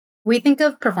We think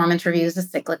of performance reviews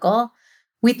as cyclical.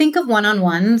 We think of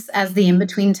one-on-ones as the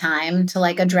in-between time to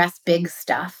address big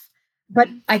stuff. But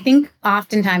I think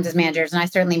oftentimes as managers, and I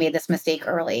certainly made this mistake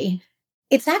early,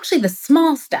 it's actually the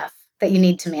small stuff that you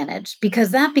need to manage because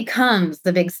that becomes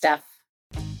the big stuff.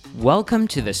 Welcome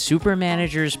to the Super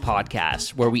Managers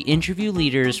Podcast, where we interview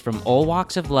leaders from all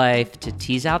walks of life to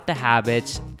tease out the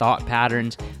habits, thought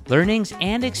patterns, learnings,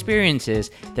 and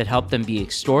experiences that help them be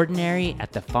extraordinary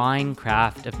at the fine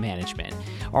craft of management.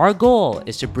 Our goal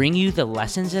is to bring you the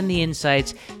lessons and the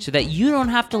insights so that you don't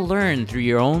have to learn through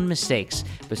your own mistakes,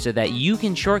 but so that you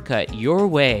can shortcut your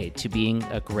way to being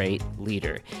a great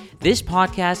leader. This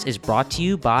podcast is brought to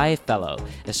you by Fellow,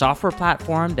 a software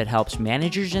platform that helps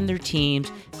managers and their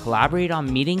teams collaborate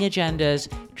on meeting agendas,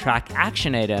 track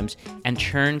action items, and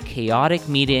turn chaotic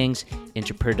meetings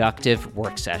into productive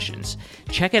work sessions.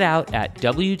 Check it out at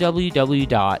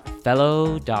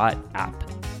www.fellow.app.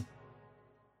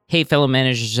 Hey, fellow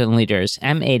managers and leaders,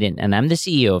 I'm Aiden, and I'm the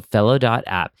CEO of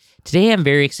Fellow.app. Today, I'm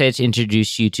very excited to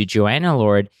introduce you to Joanna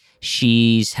Lord.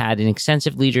 She's had an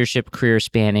extensive leadership career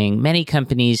spanning many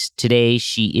companies. Today,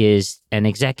 she is an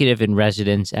executive in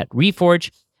residence at Reforge,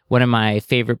 one of my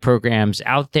favorite programs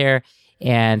out there.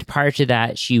 And prior to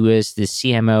that, she was the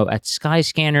CMO at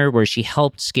Skyscanner, where she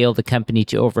helped scale the company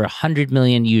to over 100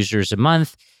 million users a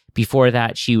month. Before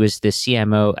that, she was the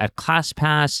CMO at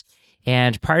ClassPass.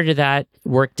 And prior to that,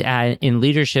 worked in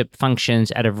leadership functions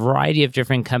at a variety of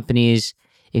different companies,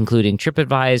 including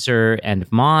TripAdvisor and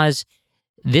Moz.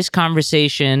 This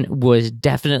conversation was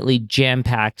definitely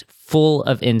jam-packed, full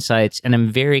of insights, and I'm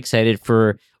very excited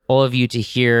for all of you to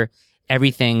hear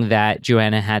everything that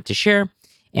Joanna had to share.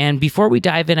 And before we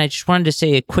dive in, I just wanted to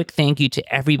say a quick thank you to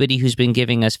everybody who's been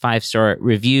giving us 5-star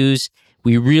reviews.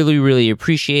 We really, really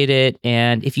appreciate it.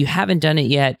 And if you haven't done it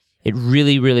yet, it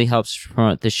really, really helps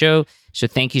promote the show. So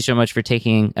thank you so much for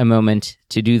taking a moment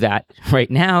to do that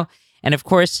right now. And of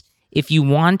course, if you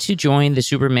want to join the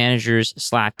Super Managers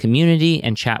Slack community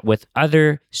and chat with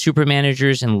other super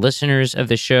managers and listeners of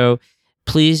the show,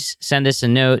 please send us a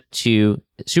note to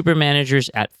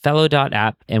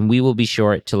supermanagers@fellow.app, and we will be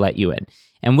sure to let you in.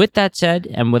 And with that said,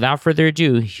 and without further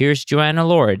ado, here's Joanna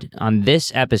Lord on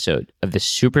this episode of the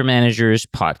Super Managers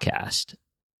Podcast.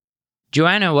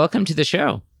 Joanna, welcome to the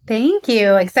show. Thank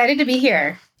you. Excited to be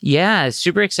here. Yeah,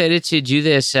 super excited to do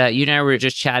this. You and I were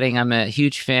just chatting. I'm a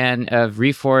huge fan of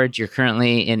Reforge. You're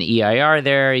currently in EIR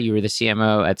there. You were the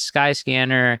CMO at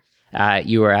Skyscanner.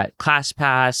 You were at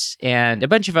ClassPass and a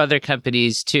bunch of other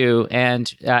companies too.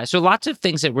 And so lots of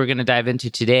things that we're going to dive into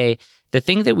today. The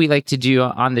thing that we like to do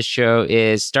on the show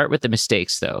is start with the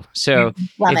mistakes, though. So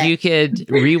you could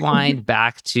rewind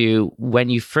back to when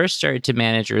you first started to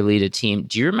manage or lead a team,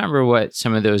 do you remember what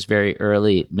some of those very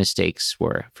early mistakes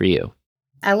were for you?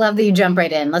 I love that you jump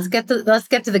right in. Let's get to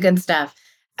the good stuff.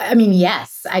 I mean,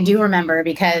 yes, I do remember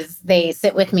because they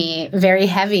sit with me very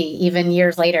heavy even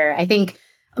years later. I think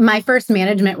my first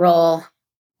management role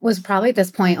was probably at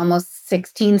this point almost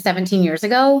 16, 17 years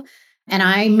ago. And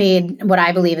I made what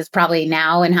I believe is probably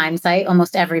now in hindsight,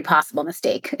 almost every possible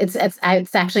mistake. It's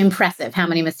actually impressive how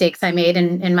many mistakes I made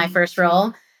in my first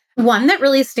role. One that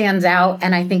really stands out,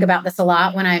 and I think about this a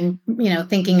lot when I'm,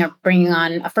 thinking of bringing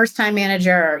on a first-time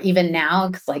manager or even now,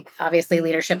 because obviously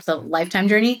leadership's a lifetime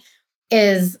journey,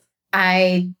 is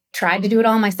I tried to do it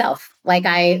all myself.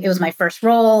 It was my first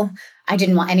role. I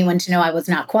didn't want anyone to know I was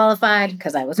not qualified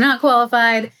because I was not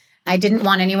qualified. I didn't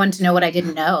want anyone to know what I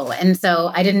didn't know. And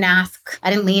so I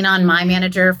didn't lean on my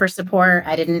manager for support.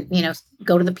 I didn't,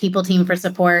 go to the people team for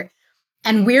support.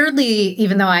 And weirdly,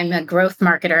 even though I'm a growth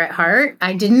marketer at heart,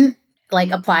 I didn't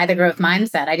apply the growth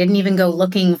mindset. I didn't even go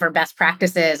looking for best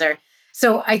practices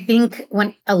so I think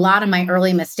when a lot of my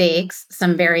early mistakes,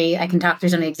 I can talk through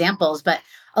some examples, but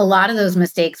a lot of those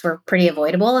mistakes were pretty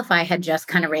avoidable if I had just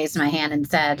kind of raised my hand and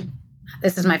said,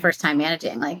 this is my first time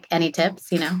managing, any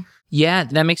tips, Yeah,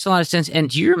 that makes a lot of sense. And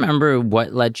do you remember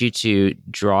what led you to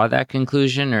draw that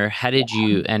conclusion, or how did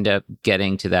you end up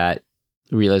getting to that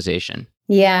realization?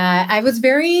 Yeah, I was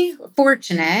very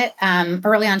fortunate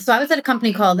early on. So I was at a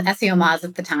company called SEO Moz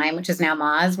at the time, which is now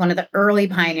Moz, one of the early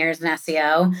pioneers in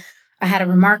SEO. I had a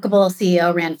remarkable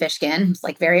CEO, Rand Fishkin, who's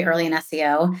very early in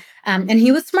SEO. And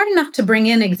he was smart enough to bring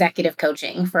in executive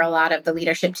coaching for a lot of the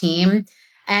leadership team.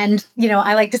 And,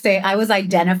 I like to say I was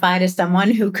identified as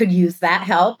someone who could use that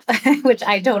help, which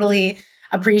I totally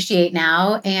appreciate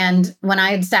now. And when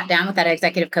I had sat down with that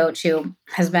executive coach who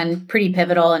has been pretty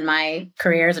pivotal in my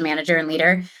career as a manager and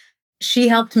leader, she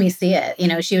helped me see it.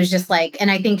 She was just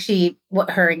and I think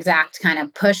what her exact kind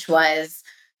of push was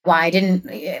Why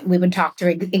didn't we would talk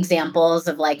through examples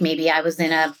of like maybe I was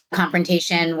in a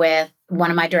confrontation with one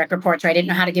of my direct reports where I didn't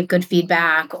know how to give good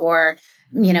feedback, or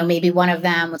maybe one of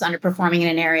them was underperforming in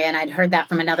an area and I'd heard that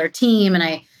from another team,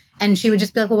 and she would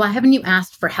just be like, well, why haven't you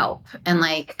asked for help? And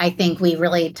like I think we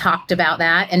really talked about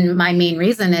that. And my main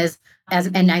reason is,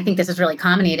 and I think this is really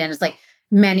common, Eden, is like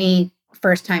many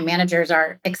first time managers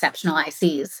are exceptional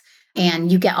ICs,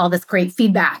 and you get all this great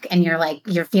feedback and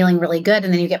you're feeling really good,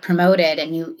 and then you get promoted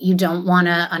and you don't want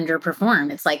to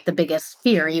underperform. It's like the biggest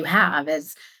fear you have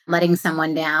is letting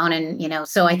someone down. And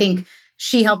so I think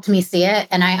she helped me see it,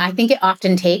 and I think it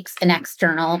often takes an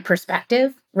external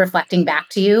perspective reflecting back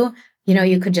to you.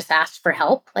 You could just ask for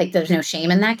help, like there's no shame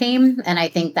in that game, and I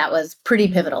think that was pretty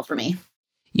pivotal for me.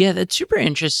 Yeah, that's super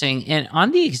interesting. And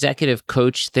on the executive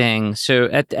coach thing, so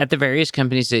at the various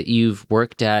companies that you've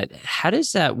worked at, how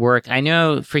does that work? I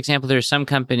know, for example, there's some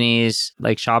companies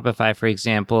like Shopify, for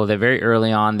example, that very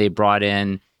early on, they brought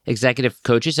in executive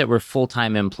coaches that were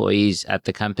full-time employees at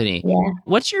the company. Yeah.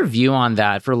 What's your view on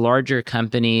that for larger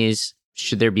companies?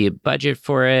 Should there be a budget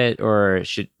for it, or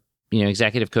should,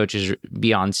 executive coaches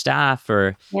be on staff,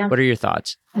 or Yeah. what are your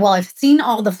thoughts? Well, I've seen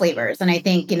all the flavors. And I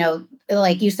think,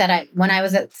 like you said, when I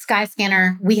was at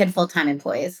Skyscanner, we had full-time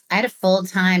employees. I had a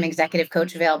full-time executive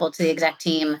coach available to the exec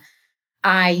team.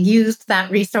 I used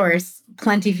that resource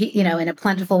in a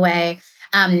plentiful way.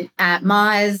 At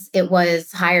Moz, it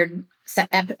was hired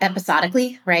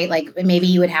episodically, right? Like maybe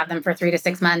you would have them for 3 to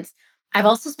 6 months. I've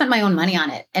also spent my own money on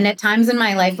it. And at times in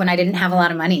my life when I didn't have a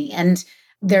lot of money, and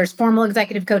there's formal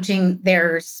executive coaching,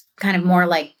 there's kind of more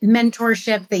like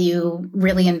mentorship that you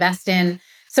really invest in.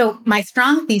 So my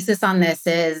strong thesis on this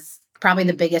is probably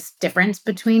the biggest difference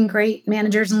between great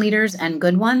managers and leaders and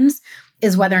good ones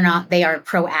is whether or not they are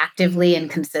proactively and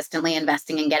consistently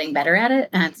investing in getting better at it.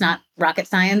 And it's not rocket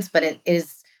science, but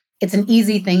it's an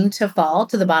easy thing to fall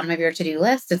to the bottom of your to-do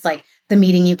list. It's like the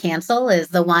meeting you cancel is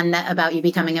the one about you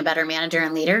becoming a better manager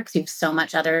and leader because you have so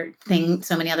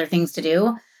many other things to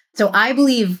do. So I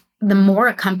believe the more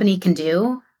a company can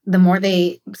do, the more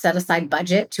they set aside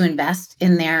budget to invest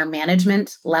in their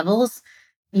management levels,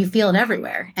 you feel it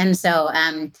everywhere. And so,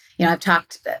 I've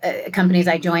talked companies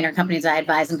I join or companies I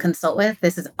advise and consult with.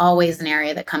 This is always an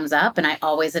area that comes up, and I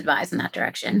always advise in that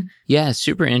direction. Yeah,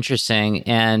 super interesting.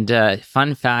 And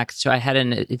fun fact, so I had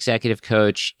an executive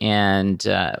coach, and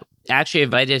actually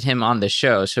invited him on the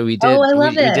show. So we did. Oh, I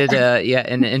love we it. did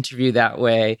an interview that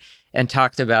way, and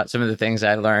talked about some of the things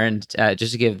I learned,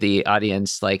 just to give the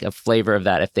audience like a flavor of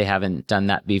that if they haven't done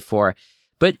that before.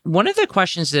 But one of the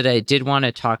questions that I did want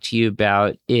to talk to you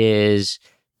about is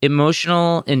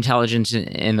emotional intelligence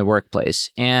in the workplace.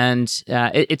 And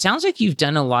it sounds like you've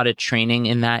done a lot of training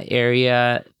in that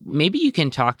area. Maybe you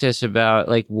can talk to us about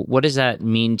like, what does that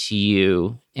mean to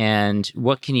you, and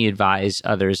what can you advise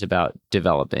others about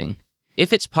developing,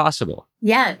 if it's possible?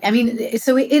 Yeah, I mean,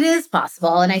 so it is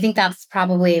possible. And I think that's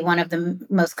probably one of the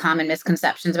most common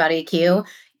misconceptions about EQ.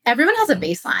 Everyone has a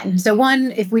baseline. So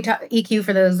one, if we talk EQ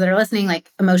for those that are listening,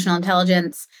 like emotional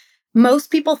intelligence, most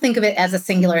people think of it as a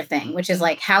singular thing, which is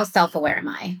like, how self-aware am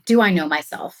I? Do I know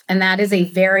myself? And that is a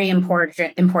very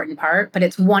important part, but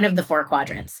it's one of the 4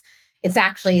 quadrants. It's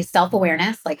actually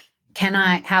self-awareness. Like, do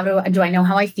I know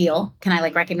how I feel? Can I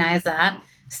like recognize that?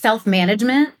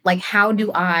 Self-management, like how do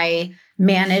I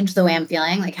manage the way I'm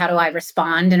feeling? Like, how do I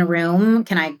respond in a room?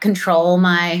 Can I control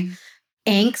my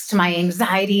angst, my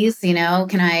anxieties? Can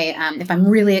I, if I'm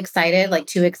really excited, like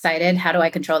too excited, how do I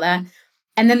control that?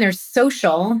 And then there's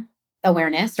social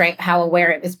awareness, right? How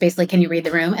aware it is basically, can you read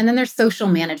the room? And then there's social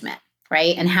management,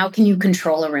 right? And how can you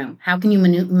control a room? How can you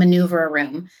maneuver a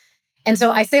room? And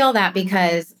so I say all that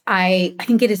because I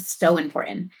think it is so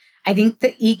important. I think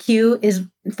the EQ is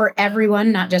for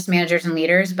everyone, not just managers and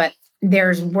leaders, but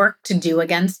there's work to do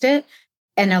against it.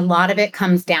 And a lot of it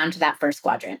comes down to that first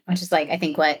quadrant, which is like, I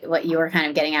think what you were kind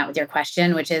of getting at with your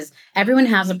question, which is everyone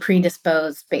has a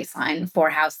predisposed baseline for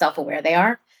how self-aware they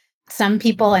are. Some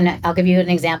people, and I'll give you an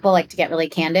example, like to get really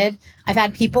candid, I've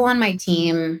had people on my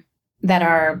team that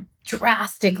are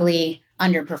drastically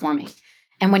underperforming.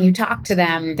 And when you talk to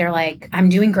them, they're like, I'm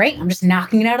doing great. I'm just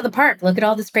knocking it out of the park. Look at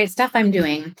all this great stuff I'm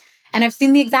doing. And I've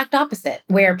seen the exact opposite,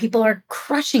 where people are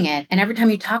crushing it. And every time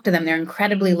you talk to them, they're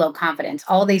incredibly low confidence.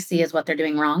 All they see is what they're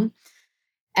doing wrong.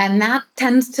 And that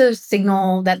tends to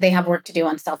signal that they have work to do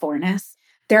on self-awareness.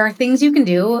 There are things you can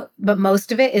do, but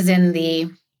most of it is in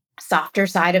the softer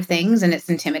side of things. And it's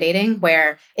intimidating,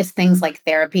 where it's things like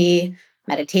therapy,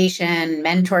 meditation,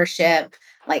 mentorship,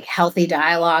 like healthy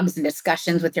dialogues and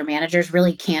discussions with your managers,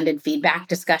 really candid feedback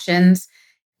discussions.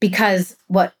 Because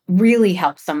what really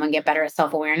helps someone get better at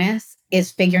self-awareness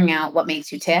is figuring out what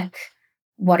makes you tick,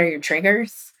 what are your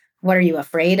triggers, What are you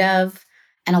afraid of?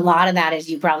 And a lot of that is,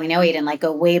 you probably know, Aiden, like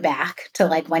go way back to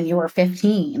like when you were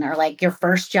 15, or like your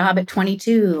first job at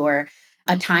 22, or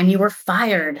a time you were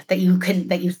fired that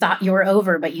you thought you were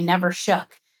over, but you never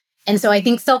shook. And so I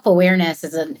think self-awareness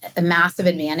is a massive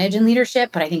advantage in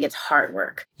leadership, but I think it's hard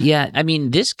work. Yeah. I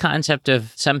mean, this concept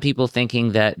of some people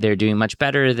thinking that they're doing much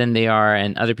better than they are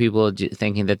and other people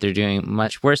thinking that they're doing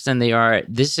much worse than they are,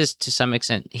 this is to some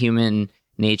extent human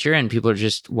nature and people are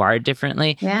just wired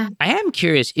differently. Yeah. I am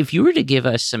curious if you were to give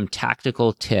us some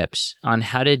tactical tips on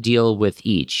how to deal with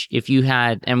each, if you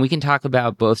had, and we can talk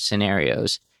about both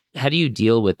scenarios, how do you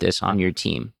deal with this on your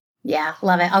team? Yeah,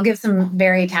 love it. I'll give some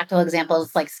very tactile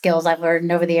examples, like skills I've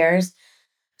learned over the years.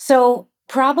 So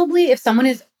probably if someone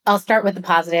is, I'll start with the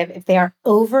positive. If they are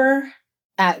overqualified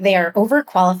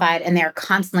and they are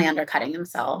constantly undercutting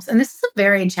themselves. And this is a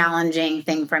very challenging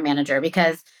thing for a manager,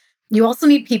 because you also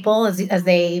need people as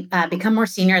they become more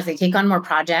senior, as they take on more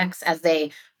projects, as they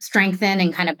strengthen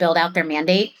and kind of build out their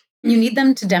mandate. You need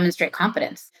them to demonstrate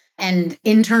competence. And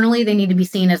internally, they need to be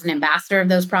seen as an ambassador of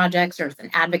those projects or as an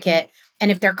advocate. And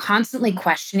if they're constantly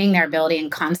questioning their ability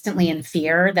and constantly in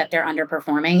fear that they're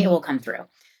underperforming, it will come through,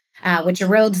 which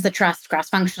erodes the trust cross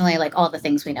functionally, like all the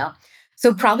things we know.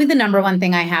 So, probably the number one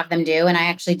thing I have them do, and I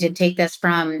actually did take this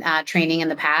from training in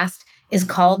the past, is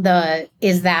called the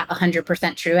 "Is that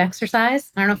 100% true"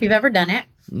 exercise. I don't know if you've ever done it.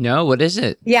 No, what is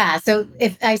it? Yeah. So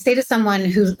if I say to someone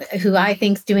who I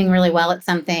think's doing really well at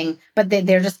something, but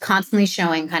they're just constantly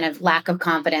showing kind of lack of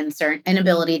confidence or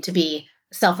inability to be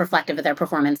self-reflective of their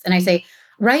performance, and I say,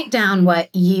 write down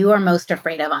what you are most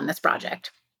afraid of on this project.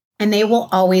 And they will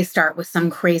always start with some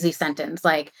crazy sentence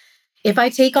like, if I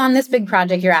take on this big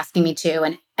project you're asking me to,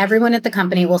 and everyone at the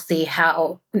company will see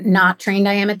how not trained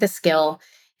I am at this skill,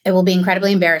 it will be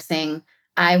incredibly embarrassing.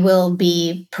 I will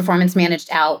be performance managed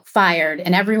out, fired,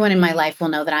 and everyone in my life will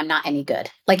know that I'm not any good.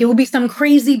 Like, it will be some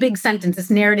crazy big sentence, this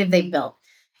narrative they've built.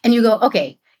 And you go,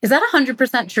 okay, is that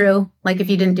 100% true? Like, if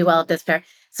you didn't do well at this fair.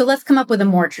 So let's come up with a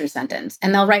more true sentence.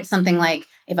 And they'll write something like,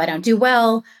 if I don't do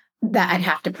well, that I'd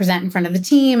have to present in front of the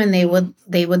team, and they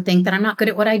would think that I'm not good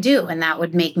at what I do, and that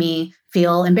would make me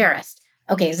feel embarrassed.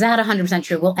 Okay, is that 100%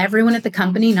 true? Will everyone at the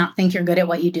company not think you're good at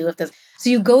what you do if this? So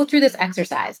you go through this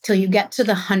exercise till you get to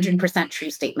the 100%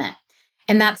 true statement.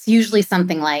 And that's usually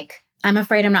something like, I'm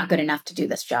afraid I'm not good enough to do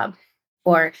this job.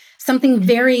 Or something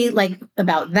very like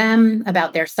about them,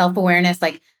 about their self-awareness.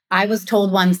 Like, I was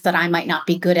told once that I might not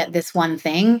be good at this one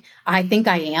thing. I think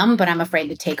I am, but I'm afraid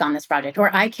to take on this project.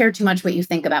 Or I care too much what you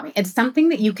think about me. It's something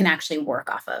that you can actually work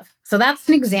off of. So that's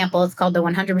an example. It's called the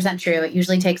 100% true. It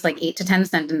usually takes like 8 to 10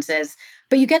 sentences,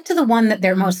 but you get to the one that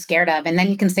they're most scared of. And then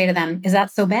you can say to them, is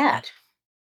that so bad?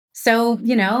 So,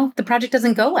 the project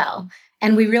doesn't go well.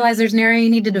 And we realize there's an area you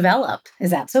need to develop.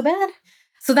 Is that so bad?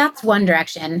 So that's one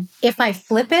direction. If I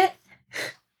flip it,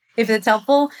 if it's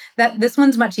helpful, that this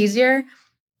one's much easier.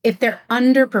 If they're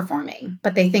underperforming,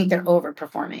 but they think they're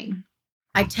overperforming,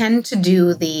 I tend to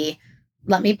do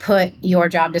let me put your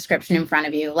job description in front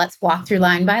of you. Let's walk through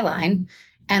line by line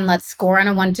and let's score on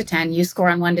a 1 to 10. You score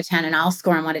on 1 to 10 and I'll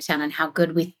score on 1 to 10 on how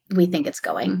good we think it's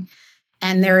going.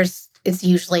 And it's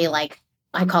usually like,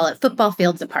 I call it football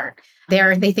fields apart.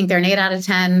 They think they're an 8 out of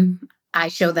 10. I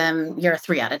show them you're a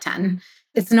 3 out of 10.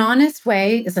 It's an honest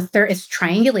way. It's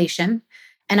triangulation.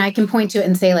 And I can point to it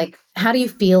and say, like, how do you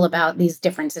feel about these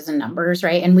differences in numbers,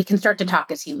 right? And we can start to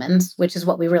talk as humans, which is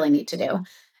what we really need to do.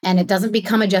 And it doesn't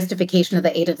become a justification of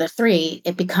the 8 of the 3.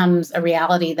 It becomes a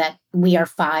reality that we are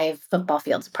 5 football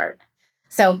fields apart.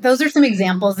 So those are some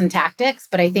examples and tactics,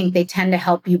 but I think they tend to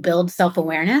help you build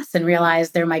self-awareness and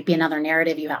realize there might be another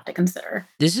narrative you have to consider.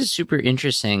 This is super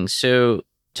interesting. So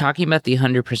talking about the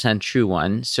 100% true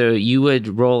one, so you would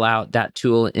roll out that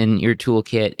tool in your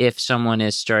toolkit if someone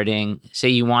is starting, say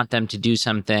you want them to do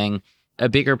something, a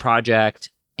bigger project,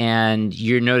 and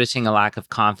you're noticing a lack of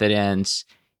confidence.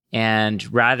 And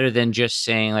rather than just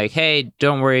saying like, hey,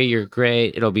 don't worry, you're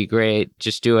great, it'll be great,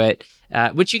 just do it,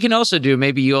 which you can also do.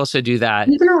 Maybe you also do that.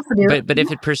 You can also do But if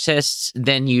it persists,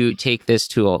 then you take this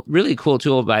tool. Really cool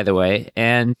tool, by the way.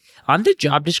 And on the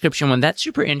job description one, that's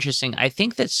super interesting. I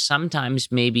think that sometimes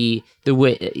maybe the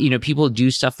way, people do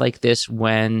stuff like this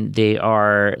when they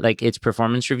are like, it's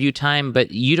performance review time,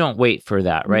 but you don't wait for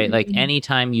that, right? Mm-hmm. Like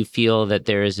anytime you feel that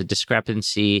there is a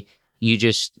discrepancy, you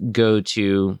just go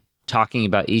to talking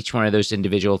about each one of those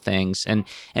individual things. And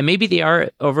maybe they are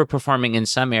overperforming in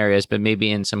some areas, but maybe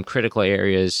in some critical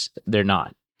areas, they're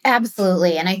not.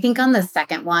 Absolutely. And I think on the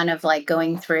second one of like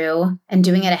going through and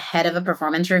doing it ahead of a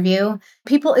performance review,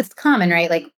 it's common, right?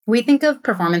 Like, we think of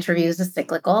performance reviews as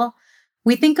cyclical.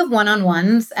 We think of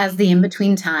one-on-ones as the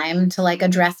in-between time to like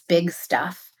address big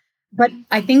stuff. But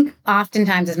I think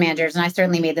oftentimes as managers, and I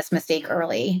certainly made this mistake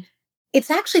early,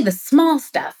 it's actually the small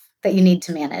stuff that you need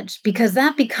to manage because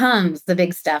that becomes the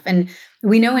big stuff. And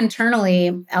we know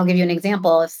internally, I'll give you an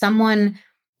example. If someone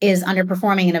is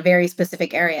underperforming in a very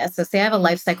specific area, so say I have a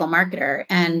life cycle marketer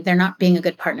and they're not being a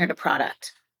good partner to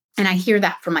product, and I hear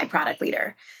that from my product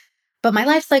leader. But my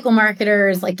life cycle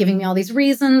marketer is like giving me all these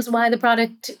reasons why the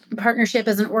product partnership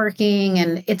isn't working,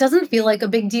 and it doesn't feel like a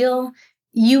big deal.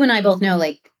 You and I both know,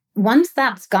 like, once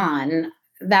that's gone,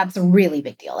 that's a really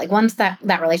big deal. Like once that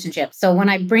relationship. So when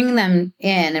I bring them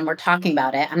in and we're talking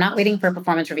about it, I'm not waiting for a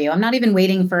performance review. I'm not even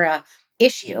waiting for a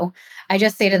issue. I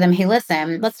just say to them, "Hey,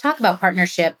 listen, let's talk about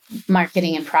partnership,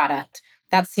 marketing, and product."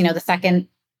 That's, the second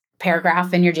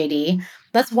paragraph in your JD.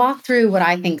 Let's walk through what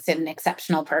I think is an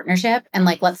exceptional partnership and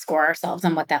like let's score ourselves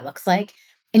on what that looks like.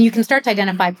 And you can start to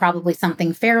identify probably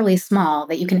something fairly small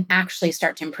that you can actually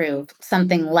start to improve.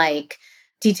 Something like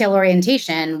detail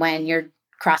orientation when you're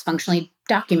cross-functionally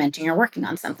documenting or working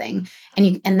on something.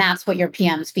 And that's what your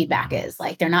PM's feedback is.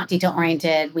 Like they're not detail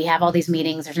oriented. We have all these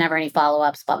meetings, there's never any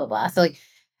follow-ups, blah, blah, blah. So like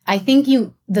I think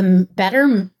the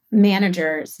better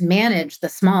managers manage the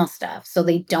small stuff so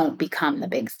they don't become the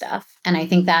big stuff. And I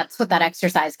think that's what that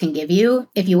exercise can give you.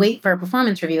 If you wait for a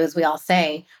performance review, as we all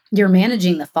say, you're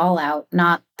managing the fallout,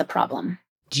 not the problem.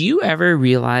 Do you ever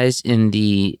realize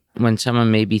when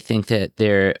someone maybe think that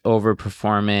they're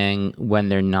overperforming when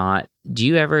they're not, do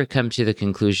you ever come to the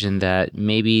conclusion that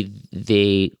maybe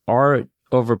they are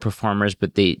overperformers,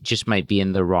 but they just might be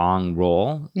in the wrong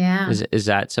role? Yeah. Is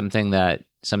that something that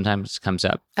sometimes comes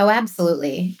up? Oh,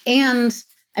 absolutely. And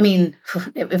I mean,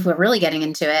 if we're really getting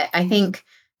into it, I think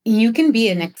you can be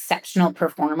an exceptional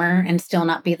performer and still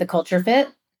not be the culture fit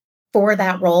for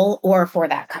that role or for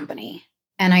that company.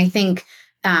 And I think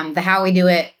the how we do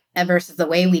it versus the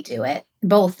way we do it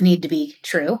both need to be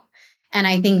true. And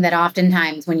I think that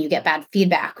oftentimes when you get bad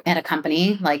feedback at a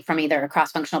company, like from either a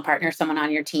cross-functional partner, someone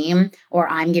on your team, or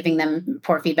I'm giving them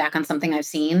poor feedback on something I've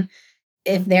seen,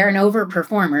 if they're an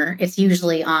overperformer, it's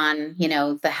usually on,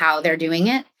 the how they're doing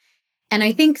it. And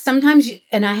I think sometimes,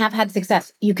 and I have had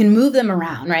success, you can move them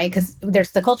around, right? Because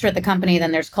there's the culture at the company,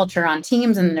 then there's culture on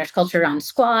teams, and then there's culture on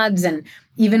squads. And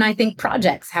even I think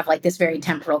projects have like this very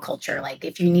temporal culture. Like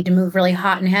if you need to move really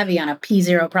hot and heavy on a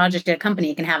P0 project at a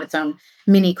company, it can have its own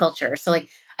mini culture. So like,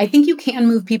 I think you can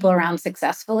move people around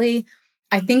successfully.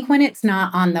 I think when it's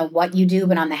not on the what you do,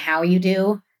 but on the how you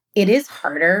do, it is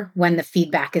harder when the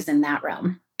feedback is in that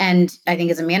realm. And I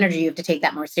think as a manager, you have to take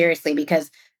that more seriously because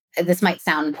this might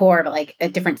sound poor, but like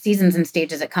at different seasons and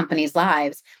stages at companies'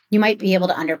 lives, you might be able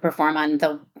to underperform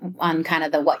on kind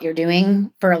of the what you're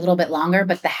doing for a little bit longer,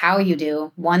 but the how you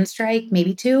do, one strike,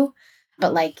 maybe two.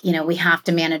 But like, we have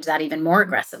to manage that even more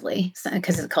aggressively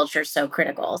because the culture is so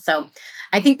critical. So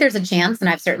I think there's a chance, and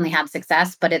I've certainly had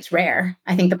success, but it's rare.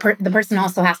 I think the person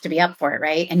also has to be up for it,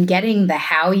 right? And getting the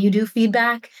how you do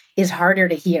feedback is harder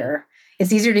to hear.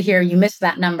 It's easier to hear you missed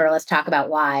that number. Let's talk about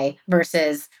why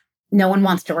versus no one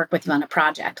wants to work with you on a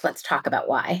project. Let's talk about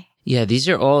why. Yeah, these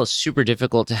are all super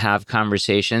difficult to have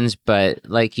conversations, but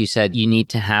like you said, you need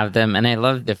to have them. And I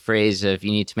love the phrase of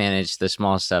you need to manage the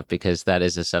small stuff because that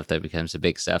is the stuff that becomes the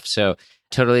big stuff. So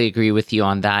totally agree with you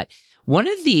on that. One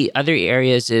of the other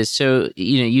areas is, so,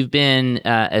 you've been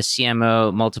a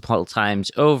CMO multiple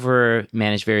times over,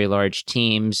 managed very large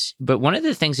teams, but one of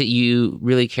the things that you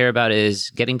really care about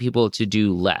is getting people to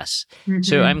do less. Mm-hmm.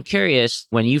 So I'm curious,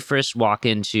 when you first walk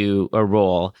into a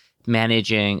role,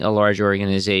 managing a large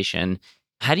organization,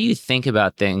 how do you think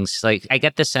about things? Like, I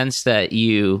get the sense that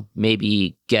you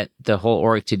maybe get the whole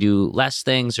org to do less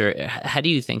things, or how do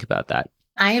you think about that?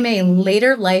 I am a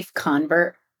later life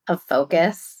convert of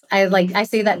focus. I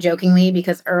say that jokingly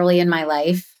because early in my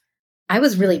life, I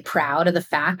was really proud of the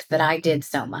fact that I did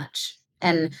so much.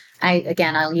 And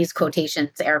I'll use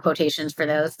quotations, air quotations for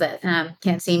those that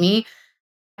can't see me.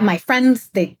 My friends,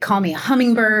 they call me a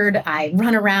hummingbird. I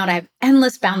run around. I have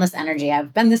endless, boundless energy.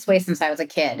 I've been this way since I was a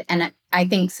kid. And I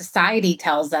think society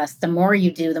tells us the more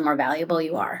you do, the more valuable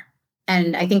you are.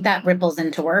 And I think that ripples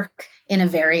into work in a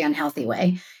very unhealthy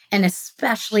way, and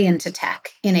especially into tech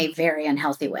in a very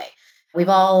unhealthy way. We've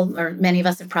all, or many of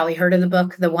us have probably heard of the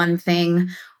book, The One Thing,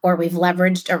 or we've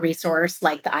leveraged a resource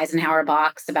like the Eisenhower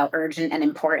box about urgent and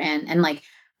important. And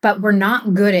but we're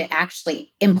not good at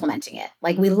actually implementing it.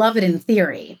 Like we love it in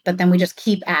theory, but then we just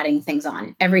keep adding things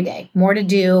on every day. More to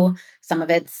do. Some of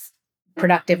it's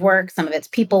productive work, some of it's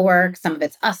people work, some of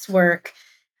it's us work.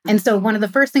 And so one of the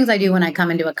first things I do when I come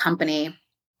into a company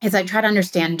is I try to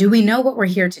understand, do we know what we're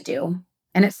here to do?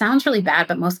 And it sounds really bad,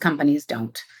 but most companies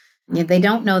don't. They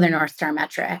don't know their North Star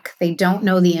metric. They don't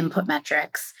know the input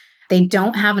metrics. They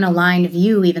don't have an aligned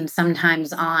view, even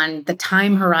sometimes, on the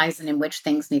time horizon in which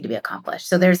things need to be accomplished.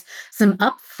 So there's some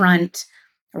upfront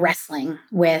wrestling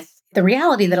with the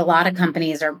reality that a lot of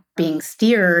companies are being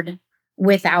steered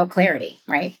without clarity,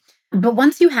 right? But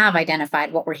once you have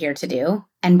identified what we're here to do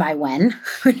and by when,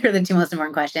 which are the two most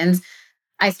important questions,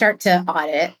 I start to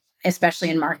audit,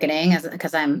 especially in marketing,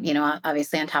 because I'm,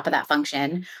 obviously on top of that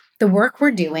function, the work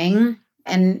we're doing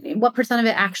and what percent of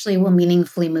it actually will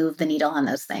meaningfully move the needle on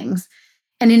those things.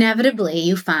 And inevitably,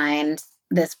 you find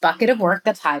this bucket of work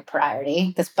that's high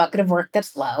priority, this bucket of work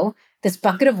that's low, this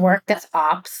bucket of work that's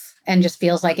ops and just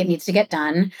feels like it needs to get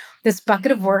done, this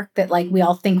bucket of work that like we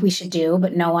all think we should do,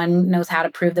 but no one knows how to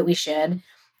prove that we should.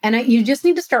 And you just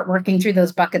need to start working through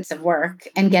those buckets of work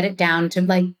and get it down to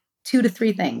like 2 to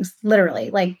 3 things, literally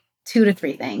like 2 to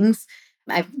 3 things.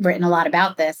 I've written a lot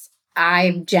about this.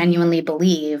 I genuinely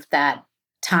believe that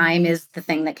time is the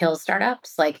thing that kills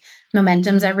startups. Like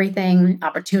momentum's everything,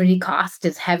 opportunity cost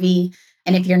is heavy.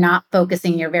 And if you're not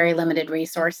focusing your very limited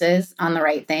resources on the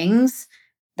right things,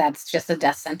 that's just a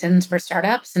death sentence for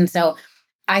startups. And so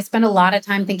I spend a lot of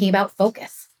time thinking about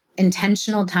focus,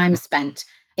 intentional time spent.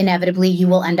 Inevitably, you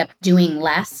will end up doing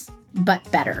less, but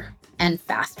better and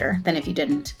faster than if you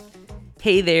didn't.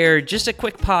 Hey there, just a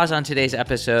quick pause on today's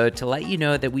episode to let you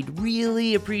know that we'd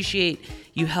really appreciate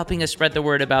you helping us spread the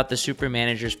word about the Super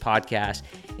Managers podcast.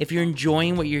 If you're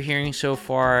enjoying what you're hearing so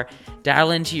far,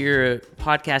 dial into your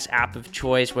podcast app of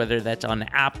choice, whether that's on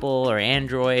Apple or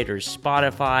Android or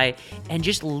Spotify, and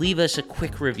just leave us a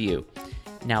quick review.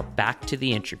 Now back to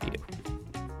the interview.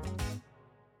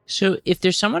 So if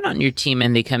there's someone on your team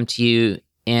and they come to you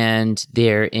and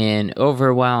they're in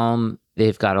overwhelm,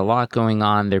 they've got a lot going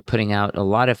on, they're putting out a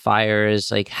lot of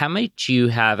fires, like how might you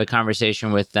have a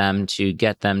conversation with them to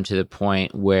get them to the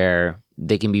point where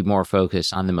they can be more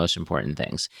focused on the most important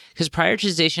things? Because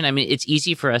prioritization, I mean, it's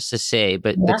easy for us to say,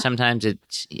 but sometimes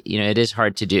it's, it is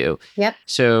hard to do. Yep.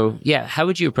 So yeah, how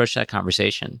would you approach that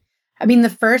conversation? I mean, the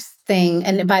first thing,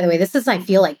 and by the way, this is, I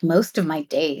feel like most of my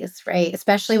days, right?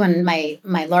 Especially when my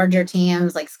larger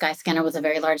teams, like Skyscanner was a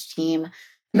very large team.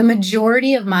 The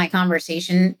majority of my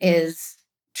conversation is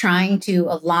trying to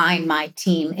align my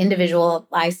team, individual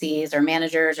ICs or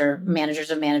managers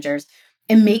of managers,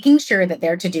 and making sure that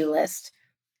their to-do list,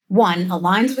 one,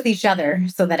 aligns with each other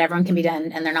so that everyone can be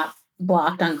done and they're not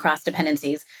blocked on cross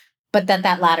dependencies, but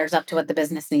that ladders up to what the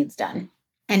business needs done.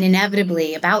 And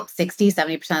inevitably, about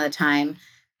 60-70% of the time,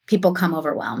 people come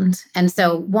overwhelmed. And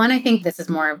so one, I think this is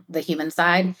more the human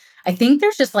side. I think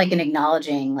there's just like an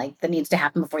acknowledging like that needs to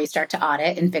happen before you start to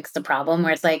audit and fix the problem,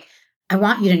 where it's like, I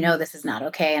want you to know this is not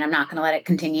okay and I'm not going to let it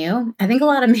continue. I think a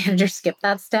lot of managers skip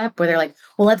that step where they're like,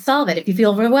 well, let's solve it. If you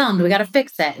feel overwhelmed, we got to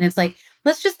fix it. And it's like,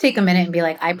 let's just take a minute and be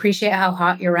like, I appreciate how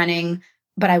hot you're running,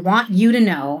 but I want you to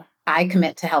know I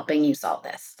commit to helping you solve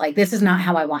this. Like, this is not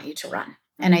how I want you to run.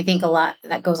 And I think a lot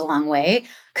that goes a long way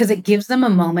because it gives them a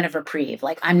moment of reprieve.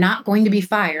 Like, I'm not going to be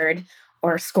fired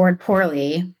or scored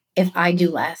poorly if I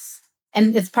do less.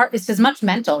 And it's as much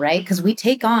mental, right? Because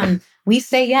we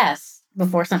say yes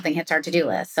before something hits our to-do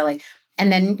list. So like,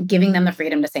 and then giving them the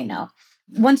freedom to say no.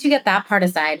 Once you get that part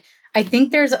aside, I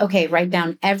think write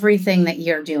down everything that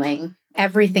you're doing,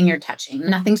 everything you're touching.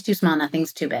 Nothing's too small,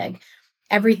 nothing's too big.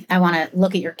 I want to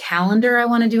look at your calendar. I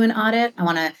want to do an audit. I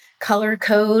want to color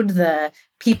code the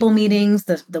people meetings,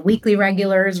 the weekly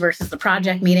regulars versus the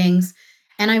project meetings.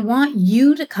 And I want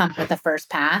you to come with the first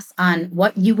pass on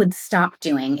what you would stop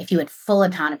doing if you had full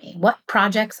autonomy. What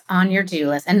projects on your to-do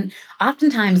list? And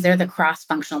oftentimes they're the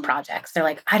cross-functional projects. They're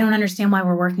like, I don't understand why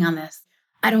we're working on this.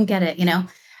 I don't get it,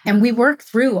 And we work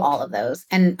through all of those.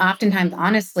 And oftentimes,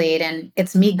 honestly,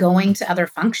 it's me going to other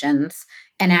functions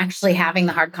and actually having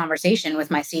the hard conversation with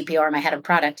my CPO or my head of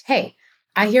product. Hey,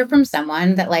 I hear from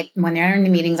someone that like when they're in the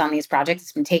meetings on these projects,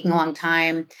 it's been taking a long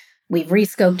time. We've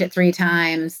rescoped it 3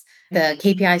 times. The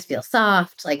KPIs feel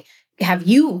soft. Like, are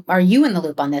you in the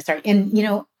loop on this?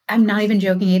 I'm not even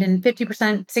joking, Aiden,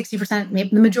 50%, 60%, maybe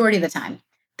the majority of the time,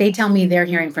 they tell me they're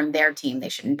hearing from their team they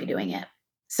shouldn't be doing it.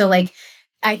 So like,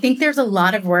 I think there's a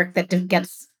lot of work that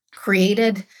gets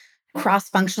created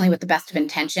cross-functionally with the best of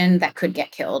intention that could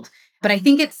get killed. But I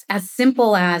think it's as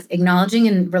simple as acknowledging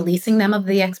and releasing them of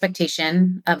the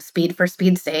expectation of speed for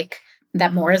speed's sake,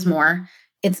 that more is more.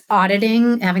 It's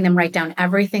auditing, having them write down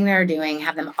everything they're doing,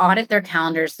 have them audit their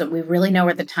calendars so we really know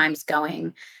where the time's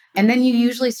going. And then you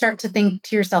usually start to think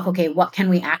to yourself, okay, what can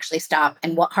we actually stop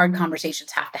and what hard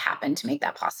conversations have to happen to make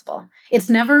that possible? It's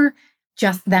never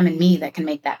just them and me that can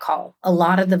make that call. A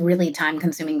lot of the really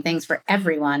time-consuming things for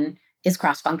everyone is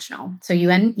cross-functional. So you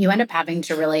end up having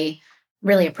to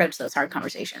really approach those hard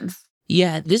conversations.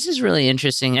 Yeah, this is really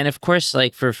interesting. And of course,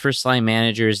 like for first line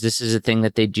managers, this is a thing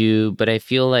that they do. But I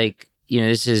feel like,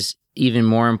 this is even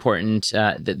more important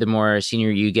the more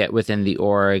senior you get within the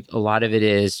org. A lot of it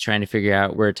is trying to figure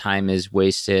out where time is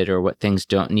wasted or what things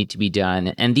don't need to be done.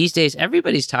 And these days,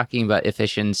 everybody's talking about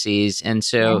efficiencies. And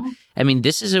so, Yeah. I mean,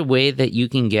 this is a way that you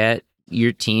can get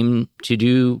your team to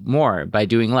do more by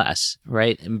doing less,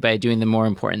 right? And by doing the more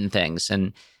important things.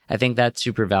 And I think that's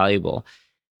super valuable.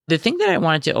 The thing that I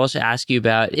wanted to also ask you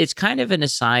about, it's kind of an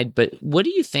aside, but what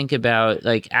do you think about,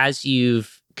 like, as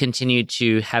you've continued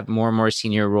to have more and more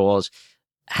senior roles,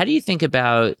 how do you think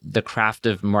about the craft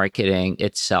of marketing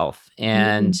itself Mm.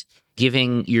 and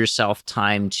giving yourself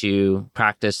time to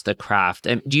practice the craft?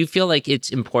 And do you feel like it's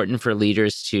important for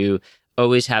leaders to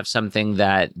always have something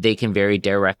that they can very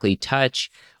directly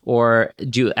touch? Or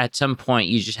do at some point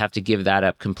you just have to give that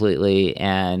up completely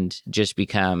and just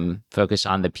become focused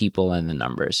on the people and the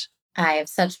numbers? I have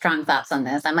such strong thoughts on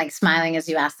this. I'm like smiling as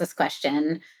you ask this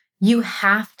question. You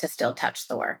have to still touch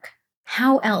the work.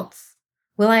 How else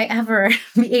will I ever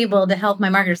be able to help my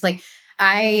marketers? Like,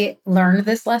 I learned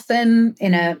this lesson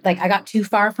I got too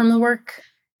far from the work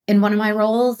in one of my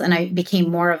roles and I became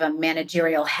more of a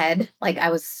managerial head. Like, I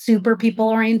was super people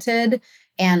oriented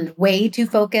and way too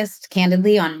focused,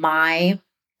 candidly, on my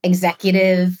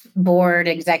executive board,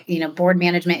 board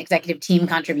management, executive team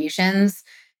contributions.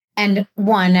 And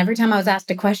one, every time I was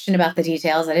asked a question about the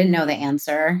details, I didn't know the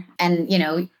answer.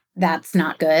 And, that's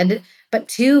not good. But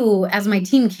two, as my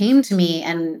team came to me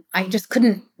and I just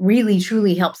couldn't really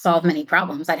truly help solve many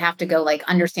problems, I'd have to go like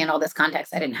understand all this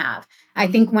context I didn't have. I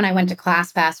think when I went to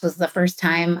ClassPass was the first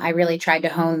time I really tried to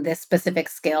hone this specific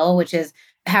skill, which is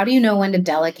how do you know when to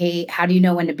delegate? How do you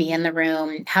know when to be in the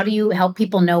room? How do you help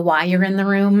people know why you're in the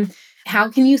room? How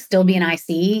can you still be an IC,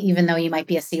 even though you might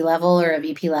be a C level or a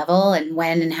VP level? And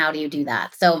when and how do you do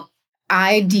that? So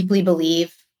I deeply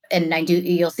believe, and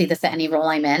you'll see this at any role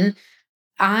I'm in.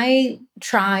 I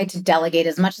try to delegate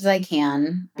as much as I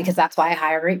can because that's why I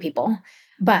hire great people.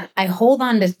 But I hold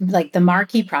on to like the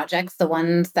marquee projects, the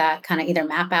ones that kind of either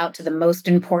map out to the most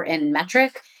important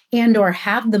metric and or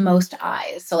have the most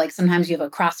eyes. So like sometimes you have a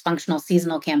cross-functional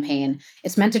seasonal campaign.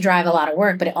 It's meant to drive a lot of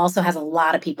work, but it also has a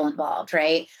lot of people involved,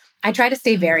 right? I try to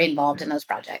stay very involved in those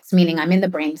projects, meaning I'm in the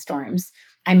brainstorms,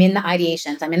 I'm in the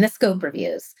ideations, I'm in the scope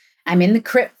reviews, I'm in the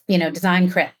crit,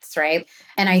 design crits, right?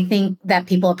 And I think that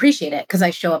people appreciate it because I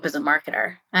show up as a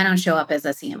marketer. I don't show up as a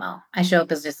CMO. I show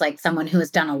up as just like someone who has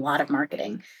done a lot of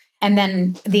marketing. And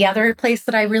then the other place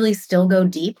that I really still go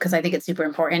deep because I think it's super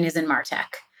important is in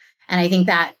MarTech. And I think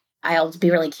that I'll be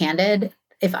really candid.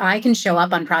 If I can show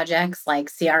up on projects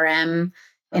like CRM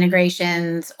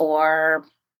integrations or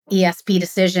ESP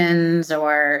decisions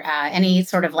or any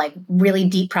sort of like really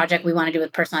deep project we want to do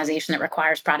with personalization that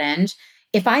requires prod eng,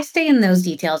 if I stay in those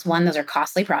details, one, those are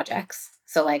costly projects.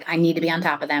 So like I need to be on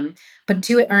top of them. But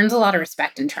two, it earns a lot of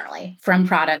respect internally from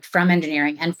product, from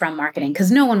engineering, and from marketing, because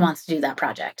no one wants to do that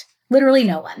project. Literally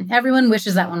no one. Everyone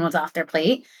wishes that one was off their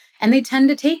plate. And they tend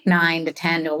to take 9 to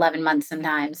 10 to 11 months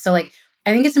sometimes. So like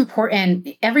I think it's important.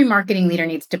 Every marketing leader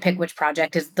needs to pick which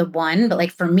project is the one. But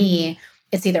like for me,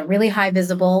 it's either really high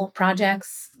visible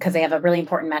projects because they have a really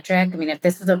important metric. I mean, if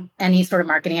this is any sort of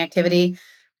marketing activity,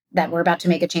 that we're about to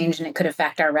make a change and it could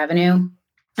affect our revenue,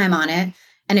 I'm on it.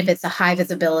 And if it's a high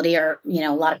visibility or, a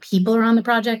lot of people are on the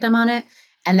project, I'm on it.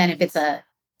 And then if it's a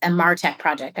MarTech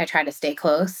project, I try to stay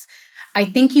close. I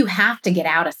think you have to get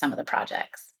out of some of the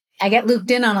projects. I get looped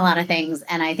in on a lot of things.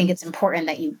 And I think it's important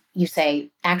that you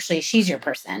say, actually, she's your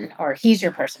person or he's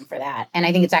your person for that. And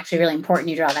I think it's actually really important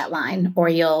you draw that line or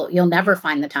you'll never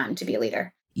find the time to be a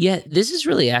leader. Yeah, this is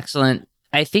really excellent.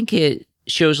 I think it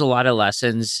shows a lot of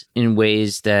lessons in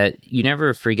ways that you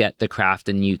never forget the craft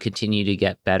and you continue to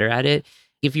get better at it.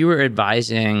 If you were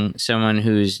advising someone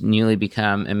who's newly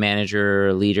become a manager or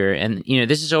a leader, and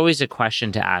this is always a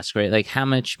question to ask, right? Like how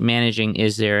much managing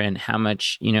is there and how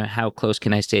much, how close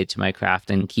can I stay to my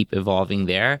craft and keep evolving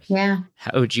there? Yeah.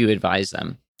 How would you advise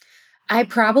them? I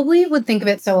probably would think of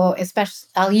it so, especially,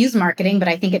 I'll use marketing, but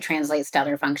I think it translates to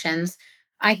other functions.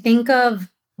 I think of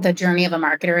the journey of a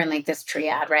marketer in like this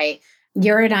triad, right?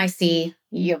 You're an IC,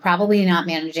 you're probably not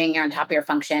managing, you're on top of your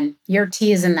function. Your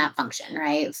T is in that function,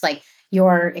 right? It's like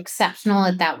you're exceptional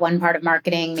at that one part of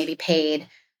marketing, maybe paid.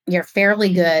 You're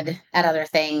fairly good at other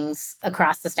things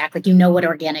across the stack. Like, what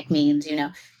organic means.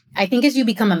 I think as you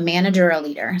become a manager or a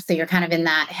leader, so you're kind of in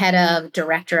that head of,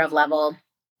 director of level,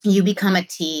 you become a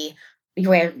T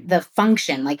where the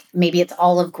function, like maybe it's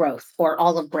all of growth or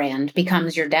all of brand,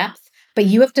 becomes your depth. But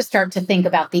you have to start to think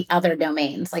about the other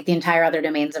domains, like the entire other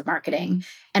domains of marketing.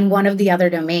 And one of the other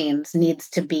domains needs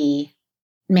to be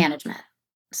management.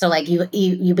 So like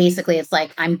you basically, it's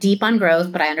like I'm deep on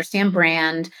growth, but I understand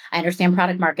brand, I understand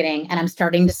product marketing, and I'm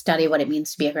starting to study what it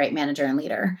means to be a great manager and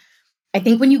leader. I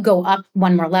think when you go up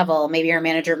one more level, maybe you're a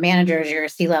manager of managers, you're a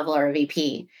C level or a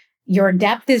VP. Your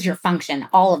depth is your function,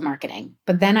 all of marketing.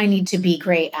 But then I need to be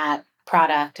great at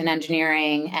product and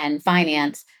engineering and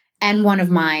finance. And one of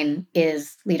mine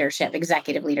is leadership,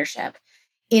 executive leadership.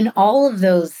 In all of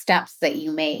those steps that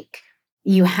you make,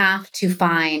 you have to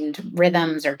find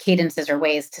rhythms or cadences or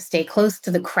ways to stay close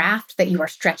to the craft that you are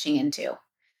stretching into.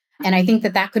 And I think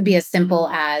that that could be as simple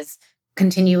as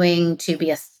continuing to be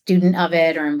a student of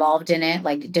it or involved in it,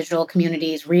 like digital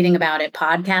communities, reading about it,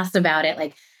 podcasts about it.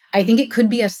 Like, I think it could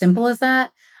be as simple as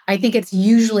that. I think it's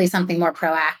usually something more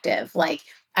proactive. Like,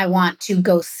 I want to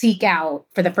go seek out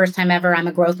for the first time ever. I'm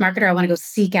a growth marketer. I want to go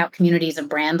seek out communities of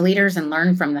brand leaders and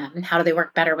learn from them. And how do they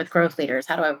work better with growth leaders?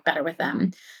 How do I work better with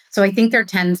them? So I think there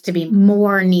tends to be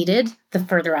more needed the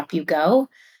further up you go.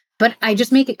 But I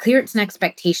just make it clear it's an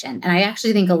expectation. And I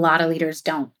actually think a lot of leaders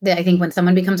don't. I think when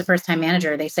someone becomes a first time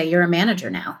manager, they say, you're a manager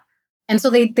now. And so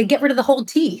they get rid of the whole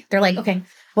T. They're like, okay,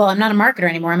 well, I'm not a marketer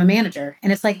anymore. I'm a manager.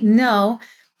 And it's like, no,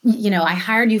 I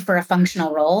hired you for a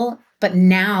functional role, but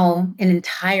now an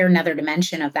entire another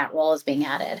dimension of that role is being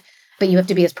added. But you have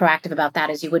to be as proactive about that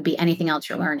as you would be anything else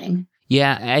you're learning.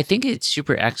 Yeah, I think it's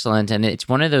super excellent. And it's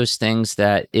one of those things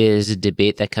that is a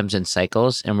debate that comes in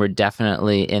cycles. And we're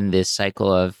definitely in this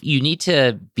cycle of you need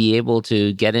to be able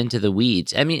to get into the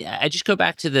weeds. I mean, I just go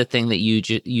back to the thing that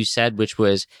you said, which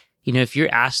was, if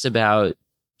you're asked about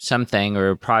something or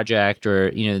a project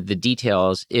or, the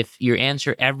details, if your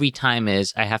answer every time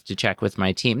is, I have to check with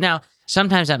my team. Now,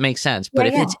 sometimes that makes sense. But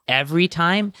if it's every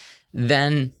time,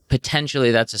 then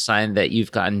potentially that's a sign that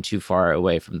you've gotten too far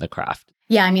away from the craft.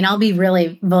 Yeah, I mean, I'll be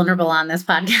really vulnerable on this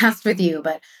podcast with you,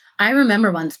 but I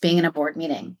remember once being in a board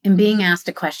meeting and being asked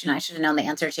a question I should have known the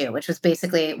answer to, which was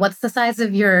basically, what's the size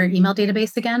of your email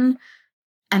database again?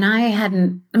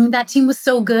 And that team was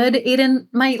so good. Aiden,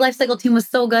 my lifecycle team was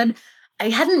so good. I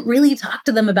hadn't really talked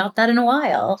to them about that in a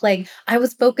while. Like, I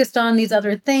was focused on these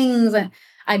other things.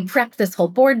 I'd prepped this whole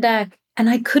board deck and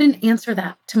I couldn't answer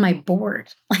that to my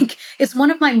board. Like, it's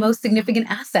one of my most significant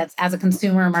assets as a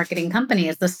consumer marketing company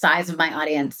is the size of my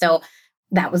audience. So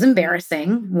that was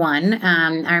embarrassing. One,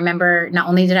 I remember not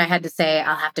only did I had to say,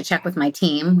 I'll have to check with my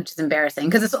team, which is embarrassing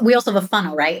because we also have a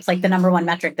funnel, right? It's like the number one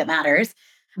metric that matters.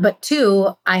 But two,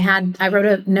 I wrote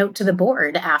a note to the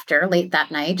board after late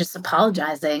that night, just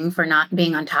apologizing for not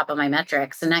being on top of my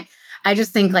metrics. And I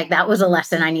just think like that was a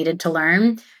lesson I needed to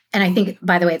learn. And I think,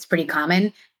 by the way, it's pretty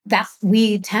common.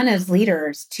 We tend as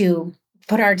leaders to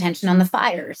put our attention on the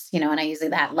fires, and I use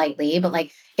that lightly, but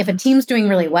like if a team's doing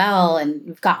really well and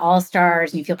you've got all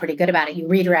stars and you feel pretty good about it, you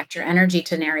redirect your energy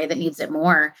to an area that needs it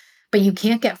more. But you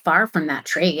can't get far from that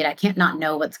trade. I can't not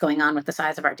know what's going on with the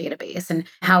size of our database and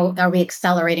how are we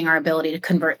accelerating our ability to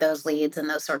convert those leads and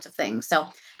those sorts of things. So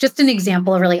just an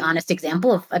example, a really honest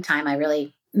example of a time I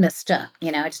really missed up.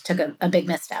 I just took a big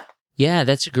misstep. Yeah,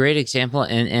 that's a great example.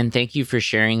 And thank you for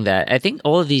sharing that. I think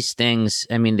all of these things,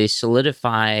 I mean, they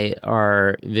solidify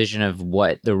our vision of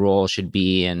what the role should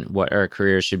be and what our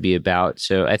career should be about.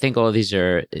 So I think all of these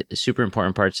are super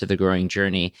important parts of the growing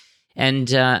journey.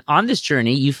 And on this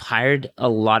journey, you've hired a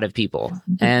lot of people.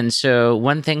 And so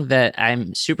one thing that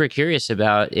I'm super curious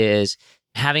about is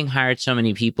having hired so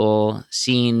many people,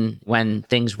 seeing when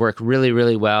things work really,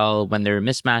 really well, when there are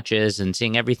mismatches and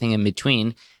seeing everything in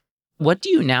between. What do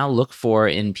you now look for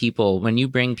in people when you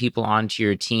bring people onto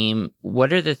your team?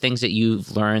 What are the things that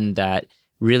you've learned that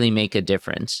really make a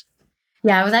difference?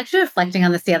 Yeah, I was actually reflecting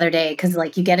on this the other day because,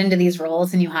 like, you get into these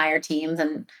roles and you hire teams,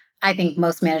 and I think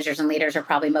most managers and leaders are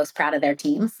probably most proud of their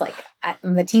teams. Like,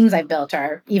 the teams I've built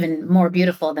are even more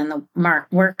beautiful than the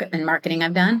work and marketing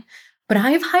I've done. But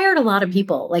I've hired a lot of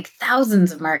people, like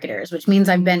thousands of marketers, which means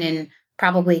I've been in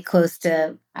probably close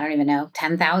to, I don't even know,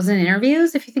 10,000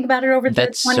 interviews if you think about it over the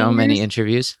That's 20 so many years.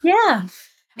 interviews. Yeah.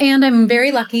 And I'm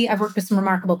very lucky. I've worked with some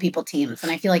remarkable people teams,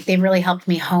 and I feel like they've really helped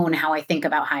me hone how I think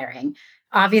about hiring.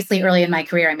 Obviously, early in my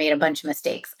career, I made a bunch of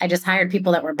mistakes. I just hired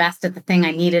people that were best at the thing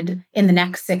I needed in the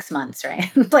next 6 months, right?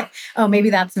 Like, oh,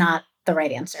 maybe that's not the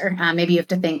right answer. Maybe you have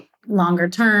to think longer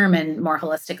term and more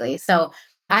holistically. So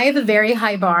I have a very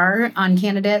high bar on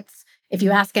candidates. If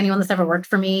you ask anyone that's ever worked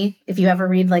for me, if you ever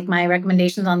read like my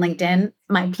recommendations on LinkedIn,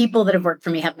 my people that have worked for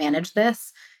me have managed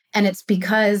this. And it's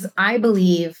because I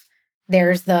believe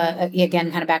there's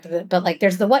again, kind of back to but like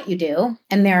there's the what you do.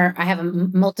 And I have a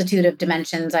multitude of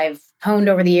dimensions I've honed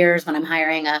over the years when I'm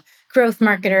hiring a growth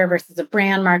marketer versus a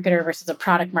brand marketer versus a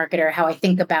product marketer, how I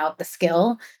think about the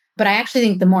skill. But I actually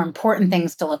think the more important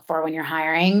things to look for when you're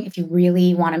hiring, if you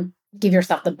really want to give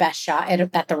yourself the best shot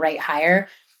at the right hire,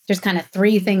 there's kind of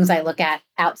three things I look at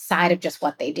outside of just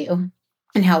what they do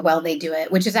and how well they do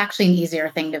it, which is actually an easier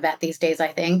thing to vet these days, I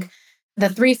think. The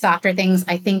three softer things,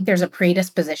 I think there's a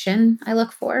predisposition I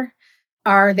look for.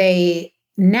 Are they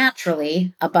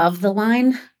naturally above the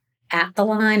line, at the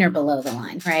line, or below the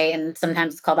line, right? And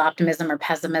sometimes it's called optimism or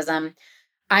pessimism.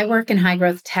 I work in high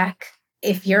growth tech.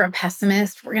 If you're a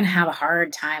pessimist, we're going to have a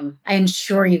hard time. I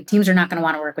assure you, teams are not going to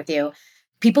want to work with you.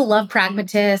 People love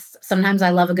pragmatists. Sometimes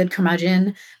I love a good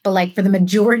curmudgeon, but like for the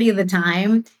majority of the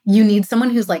time, you need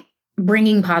someone who's like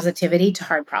bringing positivity to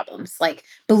hard problems, like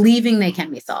believing they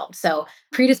can be solved. So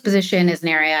predisposition is an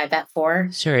area I vet for.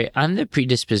 Sorry, on the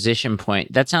predisposition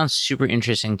point, that sounds super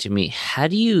interesting to me. How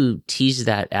do you tease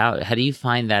that out? How do you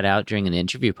find that out during an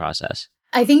interview process?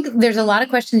 I think there's a lot of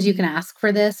questions you can ask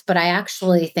for this, but I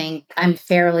actually think I'm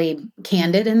fairly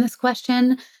candid in this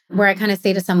question where I kind of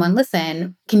say to someone,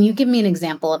 listen, can you give me an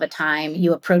example of a time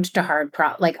you approached a hard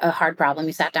problem,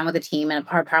 you sat down with a team and a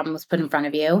hard problem was put in front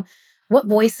of you? What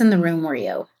voice in the room were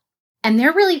you? And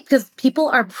they're really, because people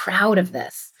are proud of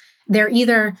this. They're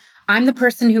either, I'm the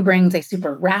person who brings a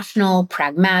super rational,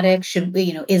 pragmatic,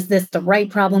 is this the right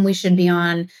problem we should be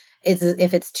on?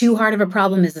 If it's too hard of a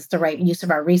problem, is this the right use of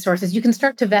our resources? You can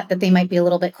start to vet that they might be a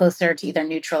little bit closer to either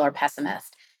neutral or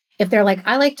pessimist. If they're like,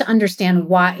 I like to understand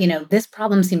why, this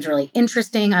problem seems really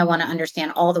interesting. I want to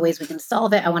understand all the ways we can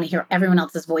solve it. I want to hear everyone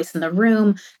else's voice in the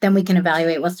room. Then we can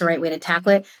evaluate what's the right way to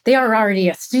tackle it. They are already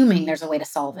assuming there's a way to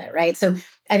solve it, right? So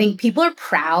I think people are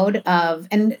proud of,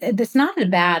 and it's not a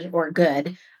bad or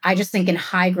good. I just think in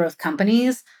high growth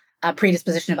companies, a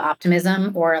predisposition of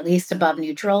optimism or at least above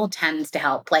neutral tends to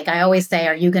help. Like I always say,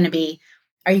 are you going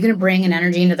to bring an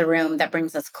energy into the room that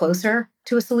brings us closer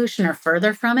to a solution or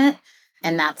further from it?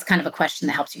 And that's kind of a question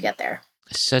that helps you get there.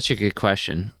 Such a good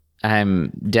question.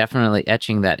 I'm definitely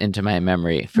etching that into my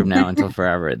memory from now until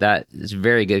forever. That is a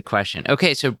very good question.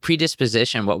 Okay, so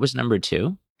predisposition, what was number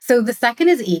two? So the second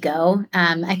is ego.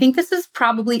 I think this is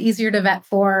probably easier to vet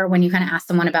for when you kind of ask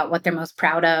someone about what they're most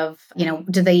proud of.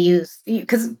 Do they use,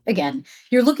 because again,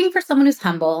 you're looking for someone who's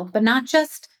humble, but not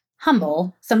just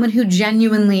humble, someone who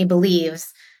genuinely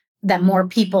believes that more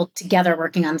people together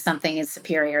working on something is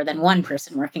superior than one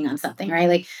person working on something, right?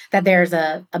 Like that there's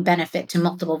a benefit to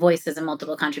multiple voices and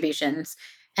multiple contributions.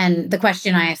 And the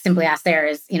question I simply ask there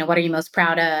is, what are you most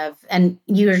proud of? And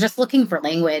you're just looking for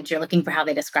language, you're looking for how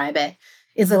they describe it.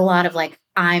 Is it a lot of like,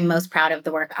 I'm most proud of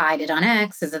the work I did on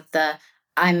X? Is it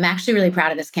I'm actually really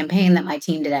proud of this campaign that my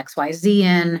team did XYZ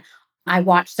in? I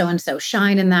watched so-and-so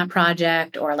shine in that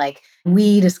project, or like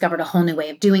we discovered a whole new way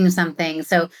of doing something.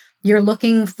 So you're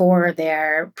looking for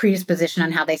their predisposition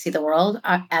on how they see the world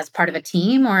as part of a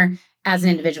team or as an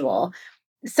individual.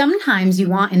 Sometimes you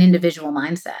want an individual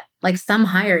mindset. Like some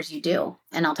hires you do,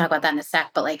 and I'll talk about that in a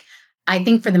sec, but like I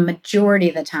think for the majority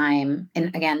of the time,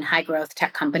 and again, high growth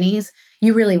tech companies,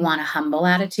 you really want a humble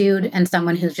attitude and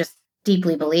someone who just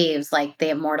deeply believes like they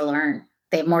have more to learn.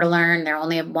 They have more to learn. They're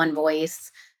only have one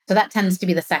voice. So that tends to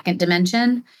be the second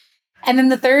dimension. And then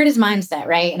the third is mindset,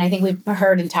 right? And I think we've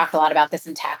heard and talked a lot about this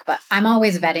in tech, but I'm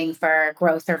always vetting for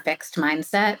growth or fixed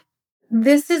mindset.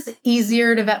 This is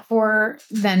easier to vet for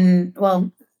than,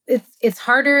 well, it's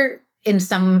harder in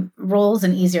some roles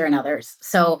and easier in others.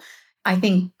 So I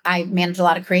think I manage a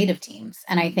lot of creative teams,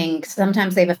 and I think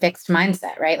sometimes they have a fixed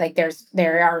mindset, right? Like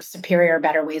there are superior,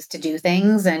 better ways to do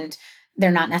things, and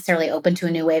they're not necessarily open to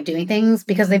a new way of doing things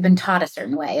because they've been taught a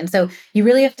certain way. And so you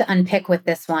really have to unpick with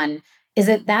this one. Is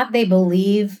it that they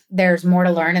believe there's more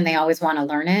to learn and they always want to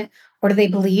learn it? Or do they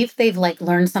believe they've like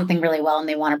learned something really well and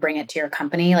they want to bring it to your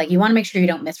company? Like you want to make sure you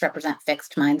don't misrepresent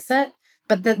fixed mindset.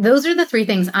 But those are the three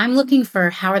things I'm looking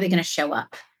for. How are they going to show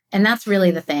up? And that's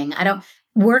really the thing.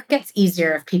 Work gets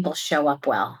easier if people show up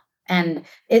well, and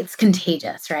it's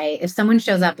contagious, right? If someone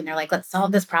shows up and they're like, let's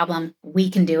solve this problem, we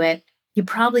can do it. You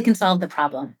probably can solve the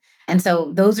problem. And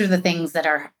so those are the things that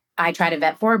I try to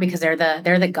vet for because they're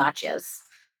the gotchas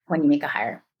when you make a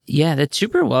hire. Yeah, that's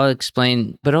super well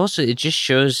explained, but also it just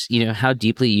shows, how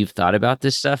deeply you've thought about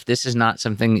this stuff. This is not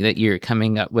something that you're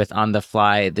coming up with on the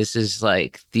fly. This is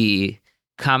like the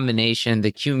combination,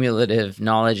 the cumulative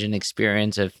knowledge and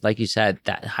experience of, like you said,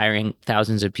 that hiring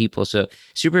thousands of people. So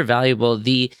super valuable.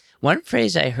 The one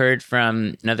phrase I heard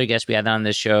from another guest we had on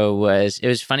the show was, it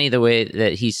was funny the way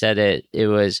that he said it. It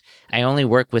was, I only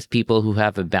work with people who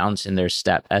have a bounce in their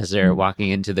step as they're walking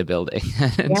into the building.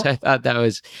 And so I thought that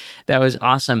was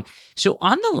awesome. So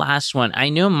on the last one, I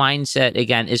know mindset,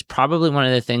 again, is probably one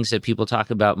of the things that people talk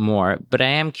about more, but I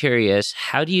am curious,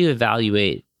 how do you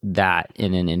evaluate that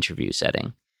in an interview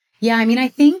setting? Yeah, I mean, I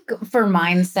think for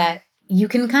mindset, you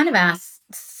can kind of ask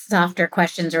softer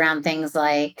questions around things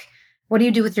like, what do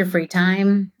you do with your free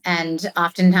time? And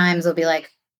oftentimes they'll be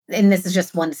like, and this is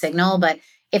just one signal, but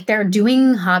if they're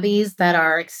doing hobbies that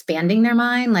are expanding their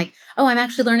mind, like, oh, I'm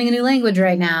actually learning a new language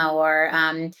right now, or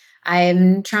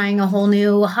I'm trying a whole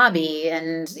new hobby,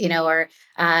 and, or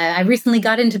I recently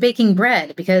got into baking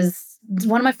bread because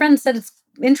one of my friends said it's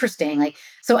interesting. Like,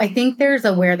 so I think there's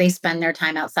a where they spend their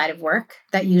time outside of work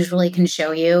that usually can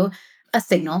show you a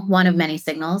signal, one of many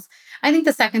signals. I think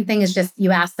the second thing is just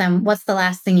you ask them, what's the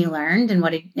last thing you learned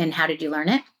and how did you learn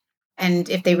it? And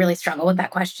if they really struggle with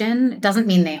that question, it doesn't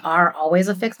mean they are always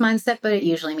a fixed mindset, but it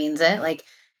usually means it. Like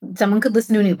someone could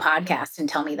listen to a new podcast and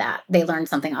tell me that they learned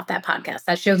something off that podcast.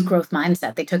 That shows growth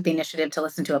mindset. They took the initiative to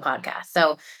listen to a podcast.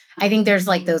 So I think there's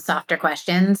like those softer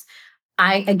questions.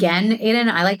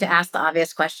 Aiden, I like to ask the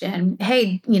obvious question.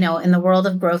 Hey, in the world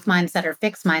of growth mindset or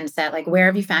fixed mindset, like where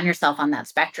have you found yourself on that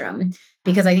spectrum?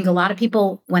 Because I think a lot of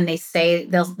people, when they say,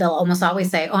 they'll almost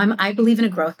always say, oh, I believe in a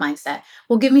growth mindset.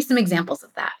 Well, give me some examples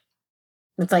of that.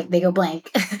 It's like they go blank.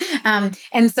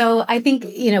 And so I think,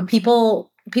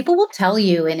 people will tell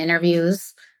you in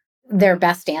interviews their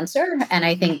best answer. And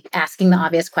I think asking the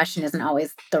obvious question isn't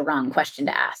always the wrong question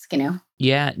to ask.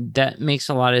 Yeah, that makes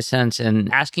a lot of sense.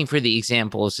 And asking for the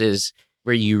examples is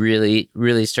where you really,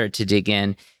 really start to dig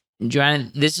in.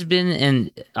 Joanna, this has been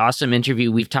an awesome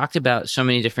interview. We've talked about so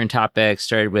many different topics,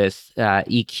 started with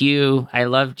EQ. I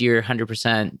loved your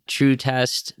 100% true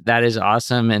test. That is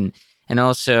awesome. And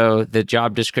also the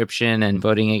job description and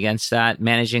voting against that,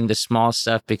 managing the small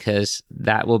stuff because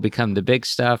that will become the big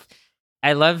stuff.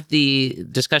 I love the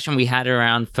discussion we had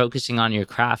around focusing on your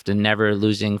craft and never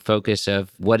losing focus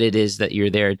of what it is that you're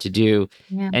there to do.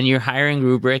 Yeah. And your hiring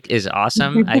rubric is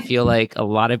awesome. I feel like a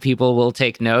lot of people will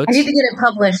take notes. I need to get it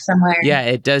published somewhere. Yeah,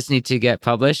 it does need to get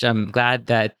published. I'm glad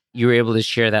that you were able to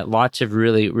share that. Lots of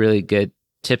really, really good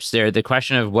tips there. The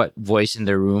question of what voice in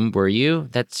the room were you?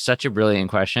 That's such a brilliant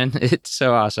question. It's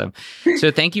so awesome. So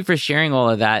thank you for sharing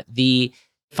all of that. The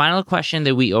final question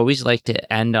that we always like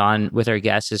to end on with our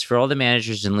guests is for all the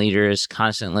managers and leaders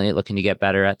constantly looking to get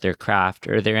better at their craft.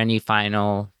 Are there any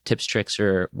final tips, tricks,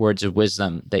 or words of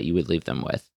wisdom that you would leave them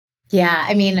with? Yeah,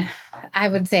 I mean, I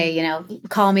would say,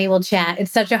 call me, we'll chat.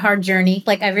 It's such a hard journey.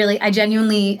 Like I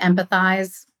genuinely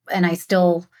empathize, and I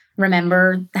still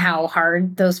remember how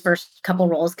hard those first couple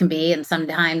roles can be. And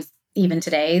sometimes even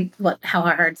today, how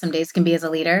hard some days can be as a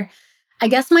leader. I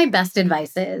guess my best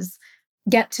advice is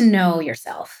get to know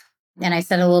yourself. And I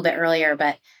said a little bit earlier,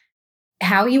 but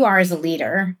how you are as a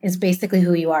leader is basically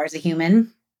who you are as a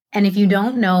human. And if you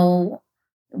don't know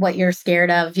what you're scared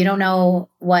of, you don't know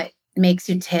what makes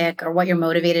you tick or what you're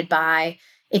motivated by,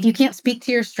 if you can't speak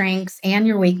to your strengths and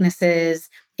your weaknesses,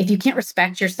 if you can't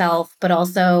respect yourself, but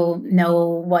also know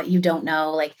what you don't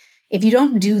know, like if you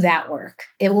don't do that work,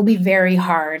 it will be very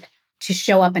hard to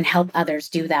show up and help others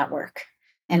do that work.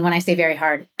 And when I say very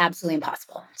hard, absolutely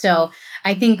impossible. So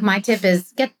I think my tip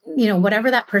is get,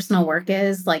 whatever that personal work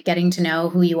is, like getting to know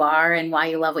who you are and why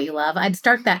you love what you love. I'd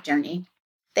start that journey.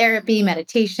 Therapy,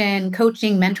 meditation,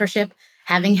 coaching, mentorship,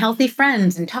 having healthy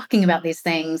friends and talking about these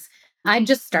things. I'd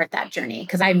just start that journey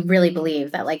because I really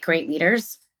believe that like great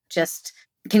leaders just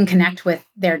can connect with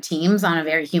their teams on a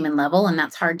very human level. And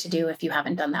that's hard to do if you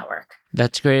haven't done that work.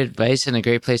 That's great advice and a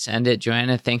great place to end it.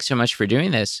 Joanna, thanks so much for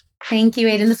doing this. Thank you,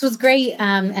 Aiden. This was great.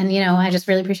 And, I just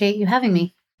really appreciate you having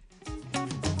me.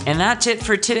 And that's it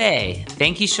for today.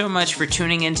 Thank you so much for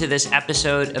tuning into this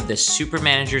episode of the Super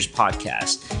Managers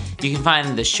Podcast. You can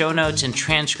find the show notes and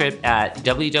transcript at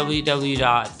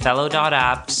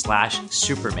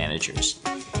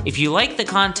www.fellow.app/supermanagers. If you like the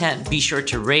content, be sure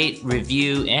to rate,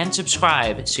 review, and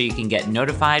subscribe so you can get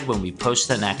notified when we post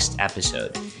the next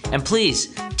episode. And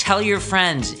please tell your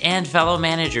friends and fellow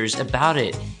managers about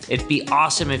it. It'd be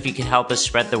awesome if you could help us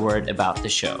spread the word about the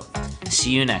show.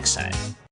 See you next time.